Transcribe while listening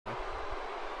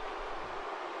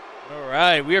All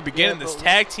right, we are beginning this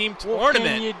tag team tournament. What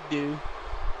can you do?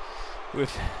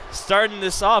 With starting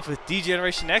this off with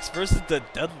D-Generation X versus the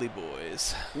Dudley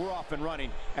Boyz. We're off and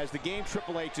running as the game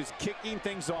Triple H is kicking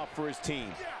things off for his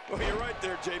team. Well, you're right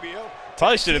there, JBL.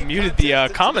 Probably should have muted the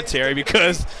commentary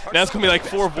because now it's going to be like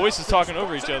 4 voices talking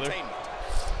over each other.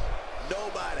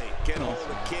 Nobody can hold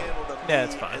a candle to me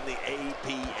it's fine. in the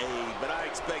APA, but I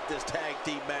expect this tag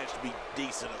team match to be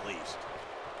decent at least.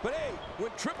 But hey,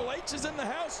 when Triple H is in the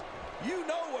house, you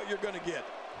know what you're going to get.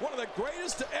 One of the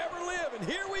greatest to ever live, and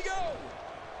here we go.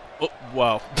 Oh,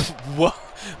 wow. Whoa.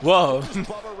 Whoa. What does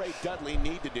Bubba Ray Dudley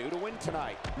need to do to win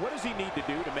tonight? What does he need to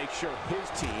do to make sure his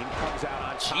team comes out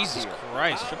on top? Jesus here?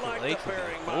 Christ, Triple H with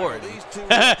the authority. These two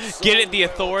Get it, the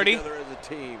authority? as a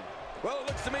team. Well, it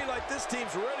looks to me like this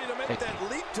team's ready to make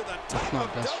that leap to the top not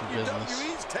of best for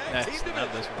WWE's tag That's team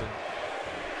not this division.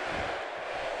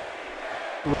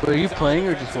 one. Were you playing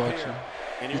or just watching?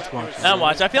 Just watching. Not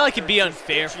watch. I feel like it'd be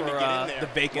unfair for the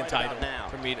vacant title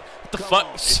for me to. What the fuck?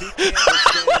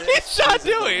 What is Shaw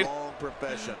doing?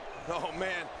 Oh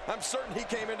man, I'm certain he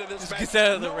came into this Just match gets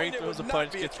out of the knowing ring, it throws a would punch,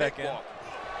 not be gets back in. cakewalk.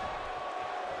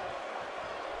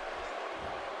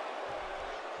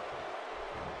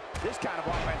 This kind of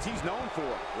offense he's known for.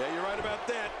 Yeah, you're right about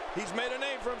that. He's made a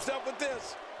name for himself with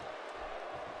this.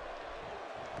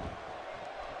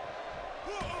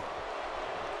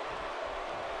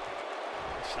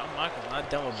 Shawn Michaels not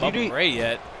done with Bubba Ray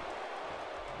yet.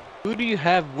 Who do you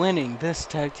have winning this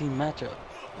tag team matchup?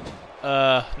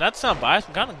 Not to sound biased,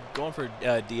 I'm kind of going for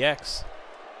DX.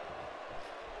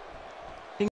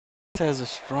 I think he has a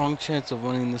strong chance of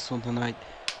winning this one tonight.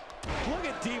 Look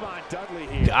at Devon Dudley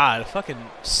here. God, a fucking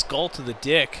skull to the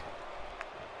dick.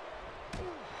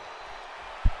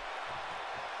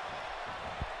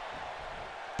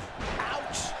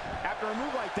 Ouch! After a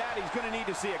move like that, he's going to need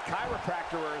to see a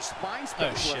chiropractor or a spine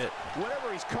specialist. Oh, shit.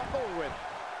 Whatever he's comfortable with.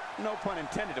 No pun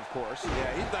intended, of course.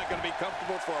 Yeah, he's not going to be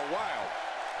comfortable for a while.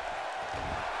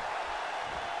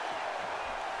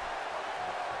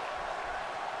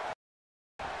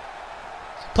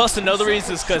 Plus, another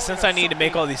reason is because since I need to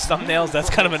make all these thumbnails, that's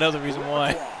kind of another reason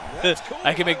why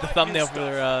I can make the thumbnail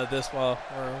for this while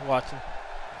we're watching.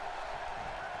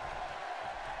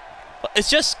 It's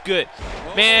just good.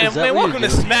 Man, welcome to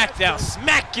SmackDown.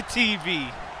 Smack your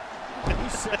TV.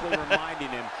 He's simply reminding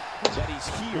him that he's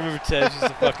here. Remember Ted used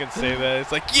to fucking say that.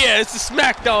 It's like, yeah, it's the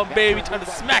SmackDown, baby. Time to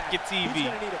smack your TV. He's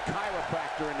going to need a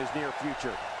chiropractor in his near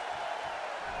future.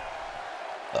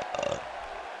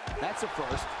 That's a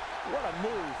first. What a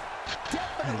move.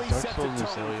 Definitely sets the tone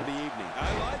for the evening. I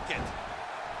like it.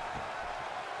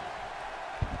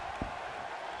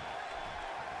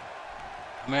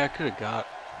 I mean, I could have got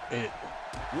it.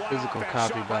 Physical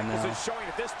copy by now.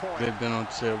 They've been on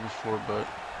sale before, but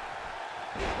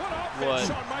What?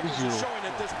 Shawn Michaels is showing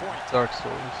at this point. Dark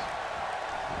Souls.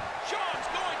 Shawn's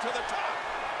going to the top.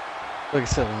 Like I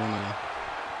said, I don't know.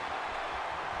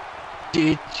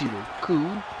 Did you cool?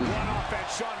 What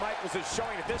offense Shawn Michaels is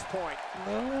showing at this point.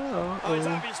 Oh, he's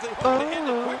obviously hoping to end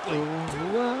it quickly.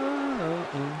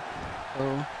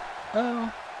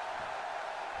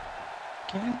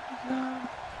 Can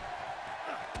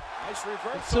Nice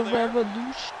reversal it's a there.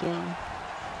 revolution.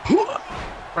 Well,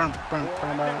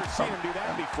 I've never seen him do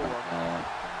that before.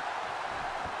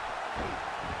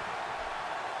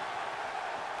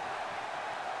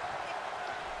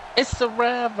 It's a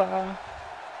river.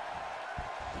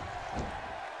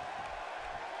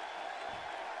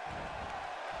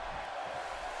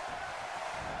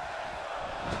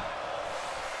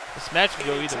 This match could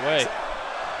go either way.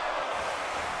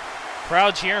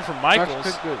 Crowd cheering for Michaels.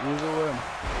 Either way.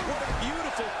 What a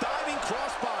beautiful diving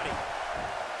crossbody.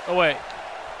 Oh, wait.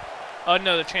 Oh,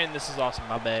 no, they're chanting This Is Awesome.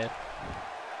 My bad.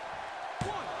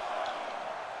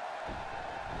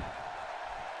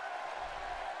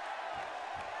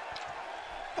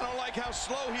 I don't like how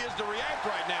slow he is to react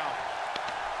right now.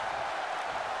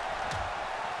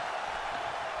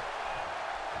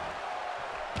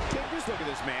 Just look at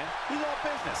this man. He's all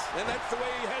business. And that's the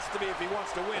way he has to be if he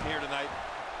wants to win here tonight.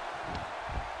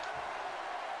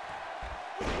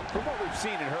 From what we've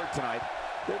seen and heard tonight,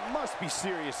 there must be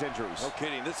serious injuries. No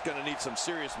kidding. This is going to need some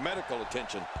serious medical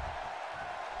attention.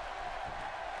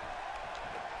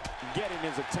 Getting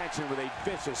his attention with a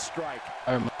vicious strike.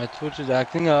 Alright, my Twitch is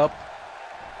acting up.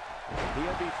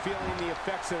 He'll be feeling the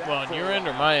effects of that. Well, on your end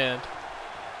or my end?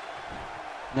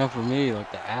 No, for me,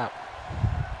 like the app.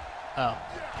 Oh.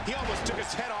 He almost took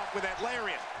his head off with that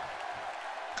lariat.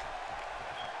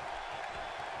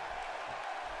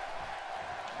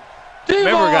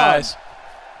 Remember, guys.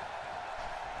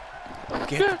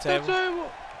 Get the table.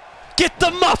 Get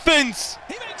the muffins!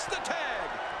 He makes the tag.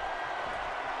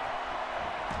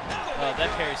 Oh,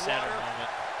 that Perry Saturn moment.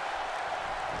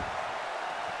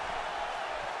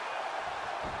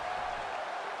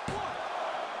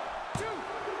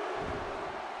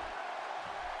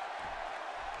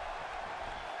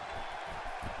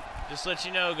 Just to let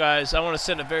you know, guys, I want to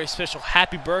send a very special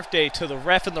happy birthday to the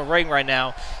ref in the ring right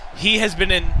now. He's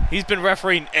been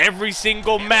refereeing every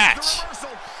single match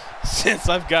since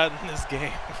I've gotten this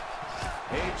game.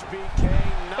 HBK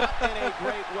not in a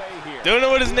great way here. Don't know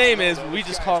what his name is, but we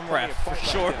just call him ref for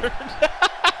short. And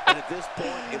at this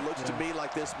point, it looks to me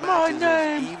like this match is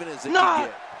as even as it can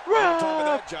get. On top of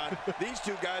that, John, these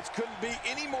two guys couldn't be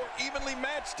any more evenly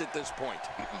matched at this point.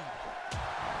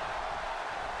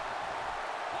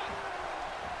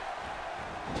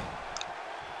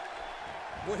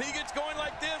 When he gets going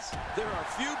like this, there are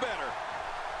few better.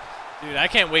 Dude, I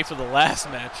can't wait for the last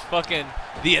match. Fucking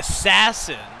the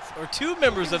Assassins, or two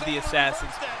members of the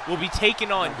Assassins, will be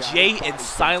taking on Jay and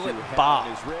Silent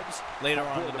Bob later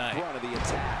on tonight.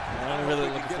 I'm really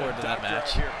looking forward to that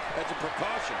match. That's a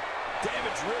precaution.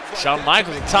 Shawn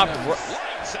Michaels on top of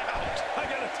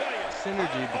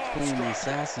Synergy between the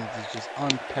Assassins is just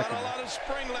impeccable.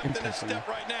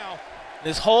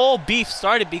 This whole beef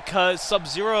started because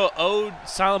Sub-Zero owed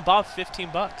Silent Bob 15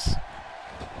 bucks.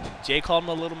 Jay called him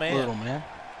a little man. Little man.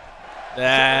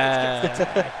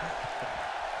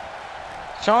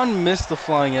 Shawn missed the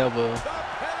flying elbow.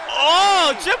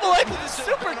 Oh, Triple H with a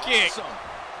super kick.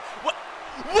 What?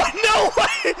 What? No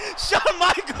way! Shawn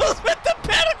Michaels with the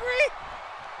pedigree.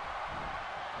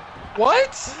 What?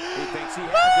 He thinks he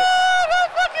has No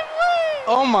fucking way!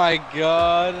 Oh my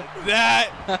God. That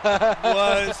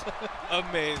was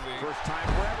amazing.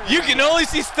 You can only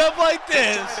see stuff like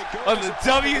this on the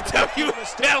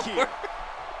WWE Network.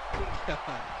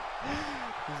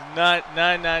 It's not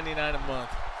 $9.99 a month.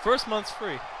 First month's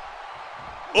free.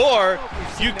 Or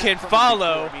you can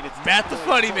follow Matt the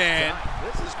Funny Man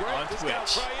on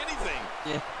Twitch.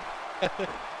 Yeah.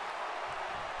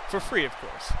 For free, of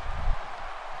course.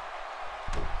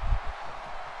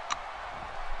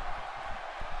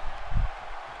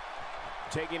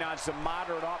 taking on some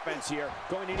moderate offense here.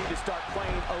 Going to need to start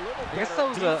playing a little better. I guess that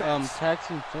was defense. a tag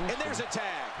team finish. And there's a tag.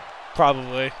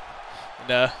 Probably.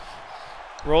 And,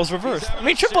 roles reversed. I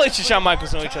mean, Triple H and Shawn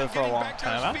Michaels know each other for a long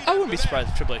time. I wouldn't be surprised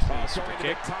if Triple H put a super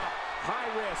kick.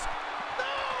 High risk.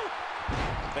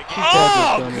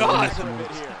 Oh, God.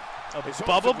 A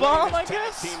bubble bomb, I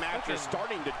guess? Team after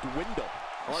starting to dwindle.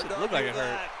 It looked like it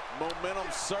hurt. Momentum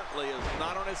certainly is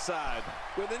not on his side.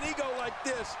 With an ego like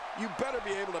this, you better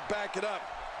be able to back it up.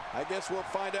 I guess we'll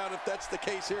find out if that's the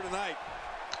case here tonight.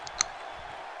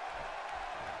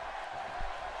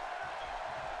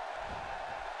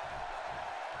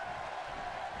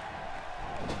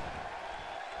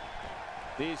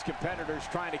 These competitors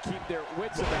trying to keep their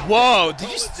wits about them. Whoa, did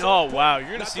you? Oh, wow, you're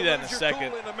going to see that in a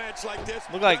second.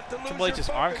 Looked like Triple H's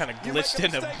arm kind of glitched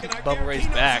into Bubba Ray's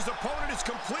back.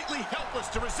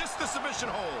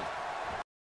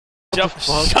 Jump,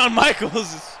 Shawn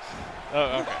Michaels is...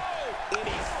 Oh, okay. And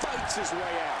he fights his way out.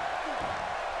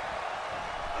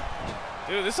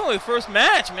 Dude, this is only the first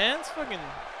match, man. It's fucking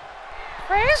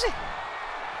crazy.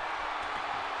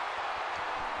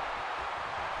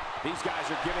 These guys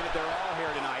are giving it their all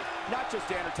here tonight, not just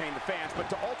to entertain the fans, but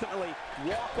to ultimately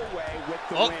walk away with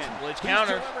the win. Glitch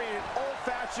counter. An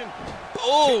old-fashioned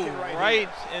right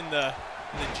in the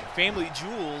family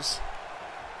jewels.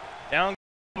 Down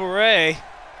Ray.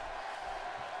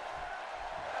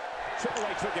 Triple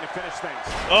H looking to finish things.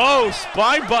 Oh,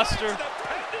 spine buster.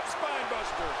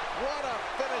 What a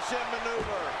finishing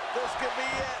maneuver. This could be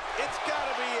it. It's got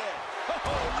to be it.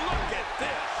 Oh, look at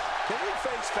this. Can we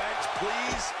face facts,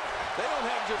 please? They don't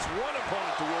have just one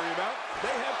opponent to worry about.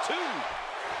 They have two.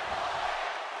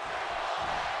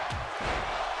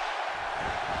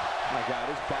 My God,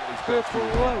 his body's Good for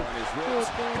one. Good for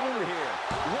Cover here.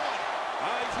 One.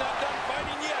 He's not done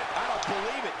fighting yet. I don't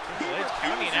believe it. It's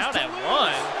counting out at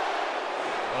one.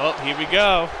 Oh, here we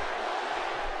go.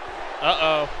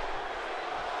 Uh-oh.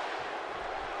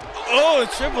 Oh,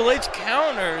 Triple H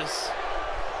counters.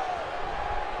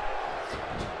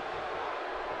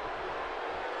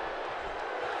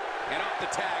 And off the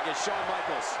tag is Shawn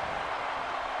Michaels.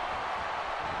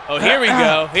 Oh, here we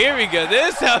go. Here we go.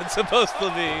 This is how it's supposed to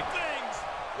be.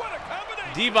 What a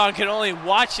combination. Devon can only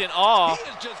watch in awe. He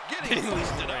is just getting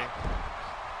busted up.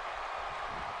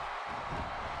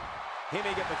 He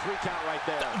may get the 3 count right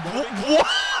there. What?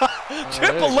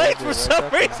 Triple H for some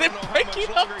reason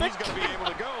breaking up the He's going to be able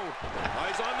to go.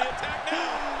 He's on the attack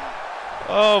now.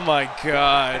 Oh my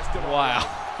God. Wow.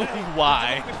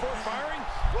 Why? Before firing?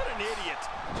 What an idiot.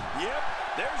 Yep,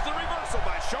 there's the reversal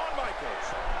by Shawn Michaels.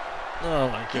 Oh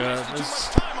my He God. wasted too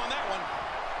much time on that one.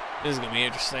 This is going to be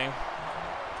interesting.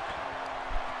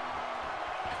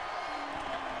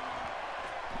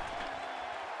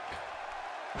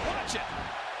 Watch it.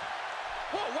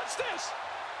 Whoa, what's this?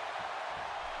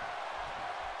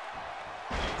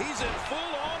 He's in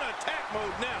full-on attack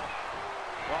mode now.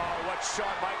 Oh, what's Shawn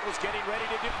Michaels getting ready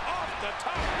to do? Off the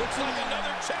top. Looks like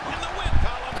another check in the win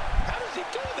column. How does he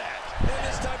do that?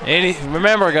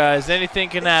 Remember, guys, anything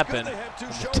can happen in Have two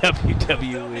the shoulders.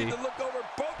 They'll need WWE. to look over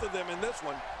both of them in this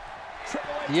one.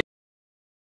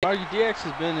 RDX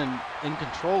has been in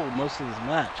control most of this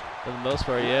match. For the most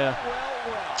part, yeah.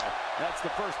 Well. That's the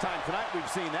first time tonight we've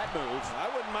seen that move. I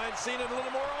wouldn't mind seeing it a little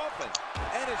more often.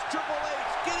 And it's Triple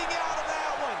H getting out of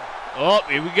that one. Oh,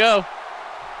 here we go.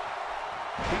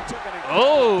 He took an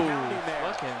Oh, pounding there.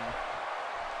 fucking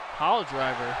pile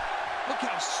driver. Look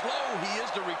how slow he is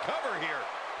to recover here.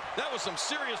 That was some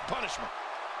serious punishment.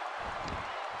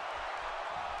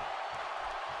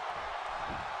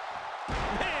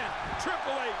 Man,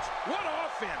 Triple H, what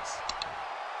offense.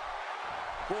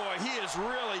 Boy, he is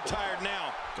really tired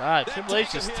now. God, That Triple H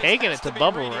take of is his taking has it to be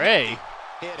Bubba really Ray.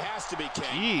 It has to be King.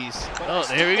 Jeez. But Oh, I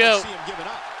still there we don't go. see him giving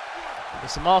up.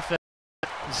 There's some offense.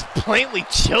 He's blatantly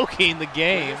choking the When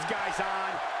game. this guy's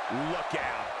on, look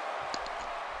out.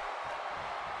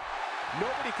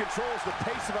 Nobody controls the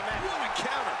pace of a match. What a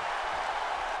counter.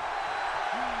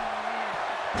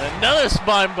 Another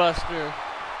spine buster.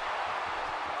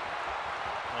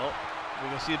 Oh, we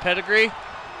gonna see the pedigree?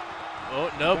 Oh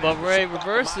no, Bubba Ray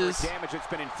reverses. The damage that's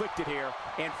been inflicted here,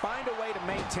 and find a way to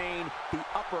maintain the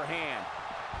upper hand.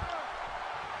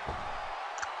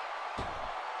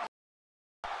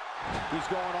 He's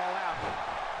going all out.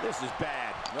 This is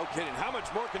bad. No kidding. How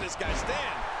much more can this guy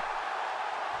stand?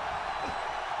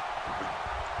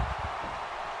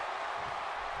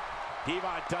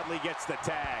 Devon Dudley gets the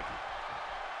tag.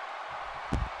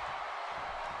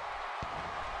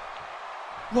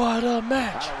 What a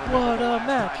match! I don't remember What the a last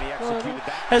match! time he What executed a...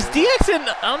 that Has move. DX and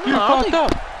I don't You know. I don't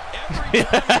fucked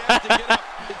think, up. Every time he has to get up,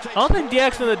 it takes I don't think more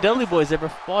DX and the than Dudley one Boys ever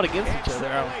fought against And each other.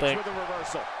 I don't Triple H think. with a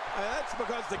reversal. That's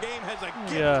because the game has a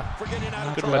gift Yeah. for getting out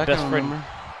of Look at trouble. my I best can friend. remember.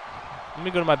 Let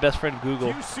me go to my best friend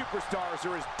Google. Few superstars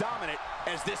are as dominant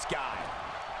as this guy.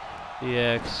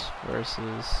 DX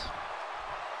versus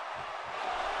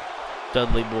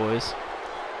Dudley Boys.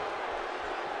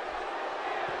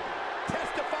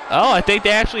 Oh, I think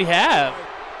they actually have.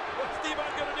 What's Devon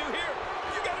gonna do here?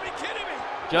 You gotta be kidding me!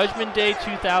 Judgment Day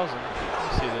 2000.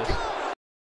 Let's see this.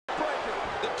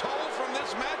 The toll from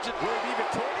this match, Will he be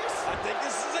victorious? I think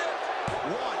this is it.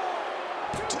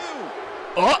 1, 2.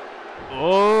 Oh!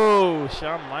 Oh!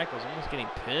 Shawn Michaels almost getting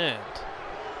pinned.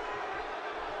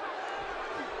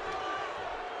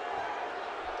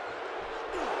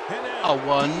 And now, A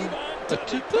 1, Devon a Dudley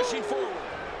 2, pushing forward.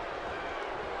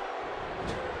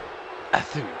 a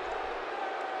 3.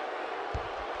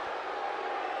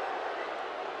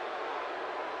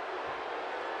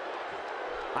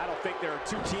 I don't think there are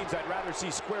two teams I'd rather see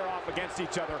square off against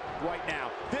each other right now.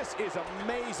 This is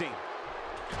amazing.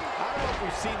 I don't know if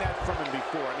we've seen that from him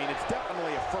before. I mean, it's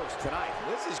definitely a first tonight.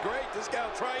 This is great. This guy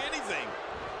will try anything.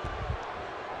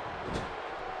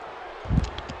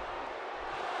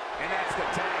 And that's the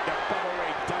tag of Bubba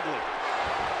Ray Dudley.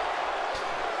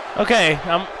 Okay,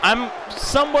 I'm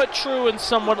somewhat true and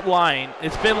somewhat lying.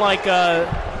 It's been like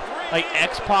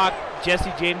X-Pac,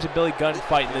 Jesse James, and Billy Gunn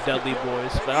fighting the Dudley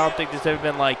Boys, but I don't think there's ever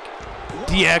been like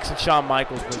DX and Shawn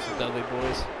Michaels versus the Dudley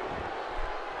Boys.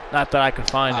 Not that I could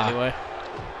find anyway.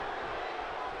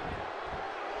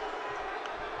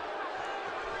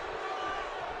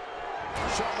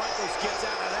 Shawn Michaels gets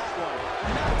out of that one.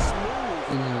 Nice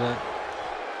move. You knew that.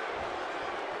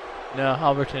 No,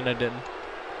 Albertina didn't.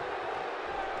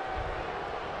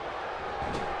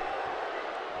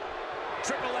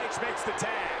 Triple H makes the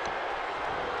tag.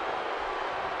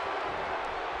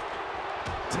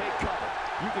 Take cover.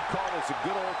 You could call this a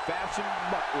good old-fashioned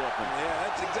butt whooping. Yeah,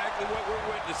 that's exactly what we're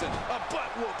witnessing. A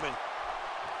butt whooping.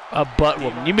 A butt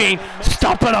whooping. You mean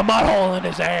stomping a mud hole in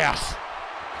his ass?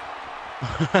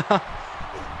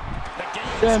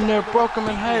 Damn near broke him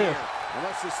in half.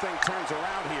 Unless this thing turns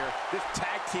around here, this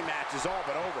tag team match is all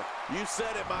but over. You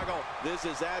said it, Michael. This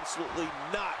is absolutely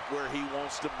not where he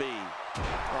wants to be.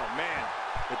 Oh, man.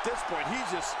 At this point, he's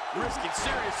just risking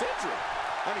serious injury.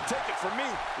 I mean, take it from me.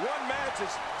 One match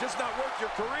is just not worth your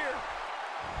career.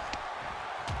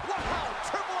 Wow,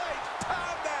 Triple H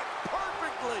timed that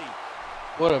perfectly.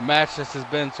 What a match this has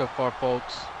been so far,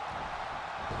 folks.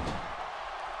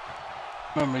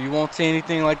 Remember, you won't see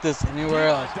anything like this anywhere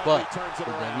else but the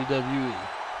WWE.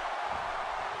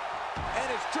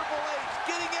 And it's Triple H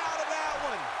getting out of that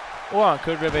one. Or on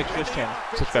Code Red X channel.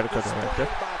 Subscribe to Code Red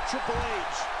X. By Triple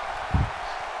H.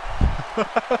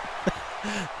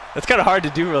 That's kind of hard to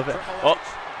do real fast.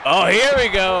 Oh, here we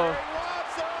go.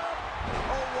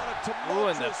 Ooh,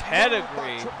 and the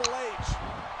pedigree.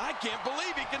 I can't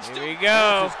believe he can Here we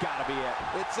go. This has got to be it.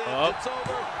 It's it. Oh. It's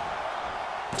over.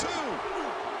 2.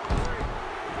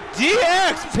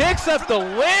 DX picks up the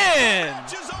win.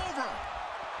 Match is over.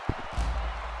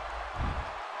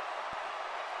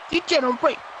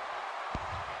 Degenerate.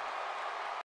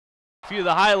 A few of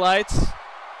the highlights.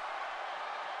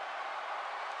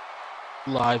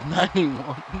 Live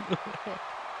 91.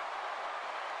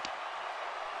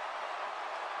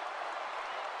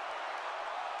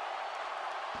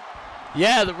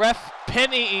 Yeah, the ref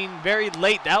penning very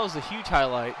late. That was a huge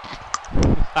highlight.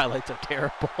 Highlights are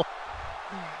terrible. Oh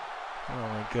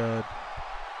my god.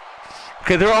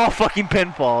 Okay, they're all fucking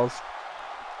pinfalls.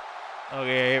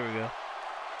 Okay, here we go.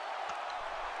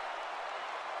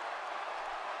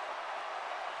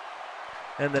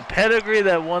 And the pedigree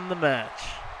that won the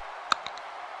match.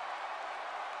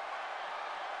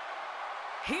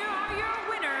 Here are your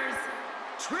winners,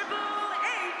 Triple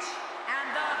H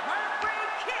and the Heartbreak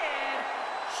Kid,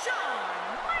 Shawn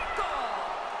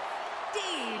Michaels.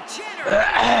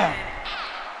 Degenerate.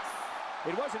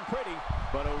 It wasn't pretty,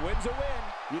 but a win's a win.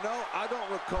 You know, I don't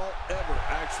recall ever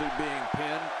actually being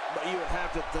pinned, but you would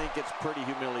have to think it's pretty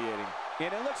humiliating.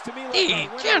 And it looks to me like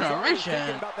Degeneration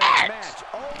thinking about that match.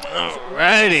 Always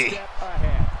Alrighty. one step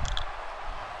ahead.